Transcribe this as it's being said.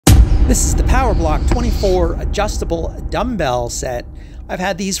This is the Powerblock 24 adjustable dumbbell set. I've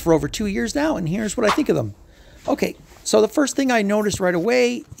had these for over 2 years now, and here's what I think of them. Okay, so the first thing I noticed right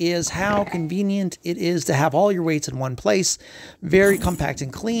away is how convenient it is to have all your weights in one place. Very compact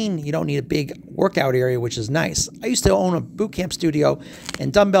and clean. You don't need a big workout area, which is nice. I used to own a boot camp studio,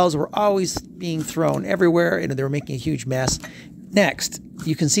 and dumbbells were always being thrown everywhere, and they were making a huge mess. Next,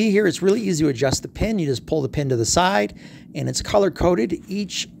 you can see here it's really easy to adjust the pin. You just pull the pin to the side, and it's color-coded.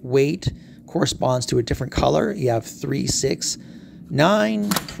 Each weight corresponds to a different color. You have 3, 6, 9,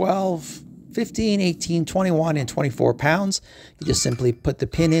 12, 15, 18, 21, and 24 pounds. You just simply put the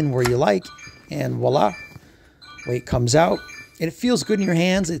pin in where you like, and voila, weight comes out. And it feels good in your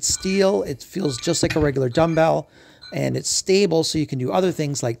hands. It's steel. It feels just like a regular dumbbell, and it's stable, so you can do other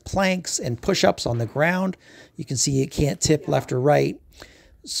things like planks and push-ups on the ground. You can see it can't tip left or right.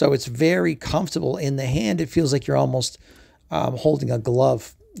 So it's very comfortable in the hand. It feels like you're almost holding a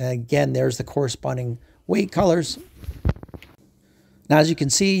glove. And again, there's the corresponding weight colors. Now, as you can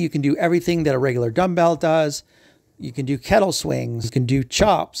see, you can do everything that a regular dumbbell does. You can do kettle swings, you can do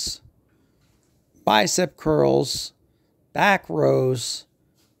chops, bicep curls, back rows,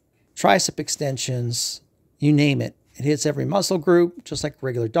 tricep extensions, you name it. It hits every muscle group, just like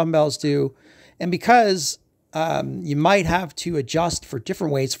regular dumbbells do. And because you might have to adjust for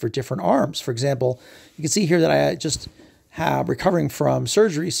different weights for different arms. For example, you can see here that I just have recovering from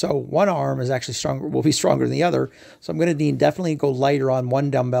surgery, so one arm is actually stronger, will be stronger than the other. So I'm going to need definitely go lighter on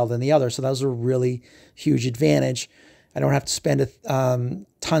one dumbbell than the other. So that was a really huge advantage. I don't have to spend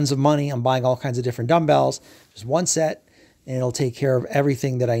tons of money on buying all kinds of different dumbbells. Just one set, and it'll take care of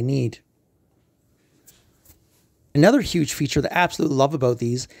everything that I need. Another huge feature that I absolutely love about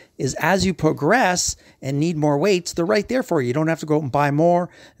these is as you progress and need more weights, they're right there for you. You don't have to go out and buy more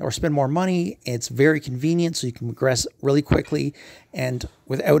or spend more money. It's very convenient, so you can progress really quickly and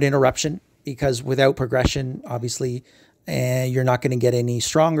without interruption, because without progression, obviously, you're not going to get any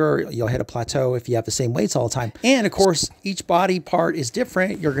stronger. You'll hit a plateau if you have the same weights all the time. And of course, each body part is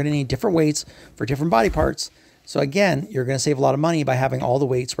different. You're going to need different weights for different body parts. So again, you're going to save a lot of money by having all the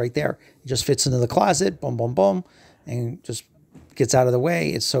weights right there. It just fits into the closet, boom, boom, boom, and just gets out of the way.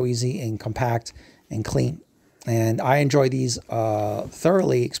 It's so easy and compact and clean. And I enjoy these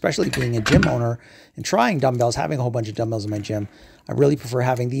thoroughly, especially being a gym owner and trying dumbbells, having a whole bunch of dumbbells in my gym. I really prefer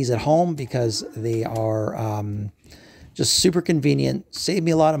having these at home because they are just super convenient, save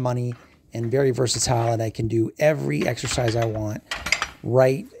me a lot of money, and very versatile, and I can do every exercise I want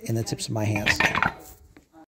right in the tips of my hands.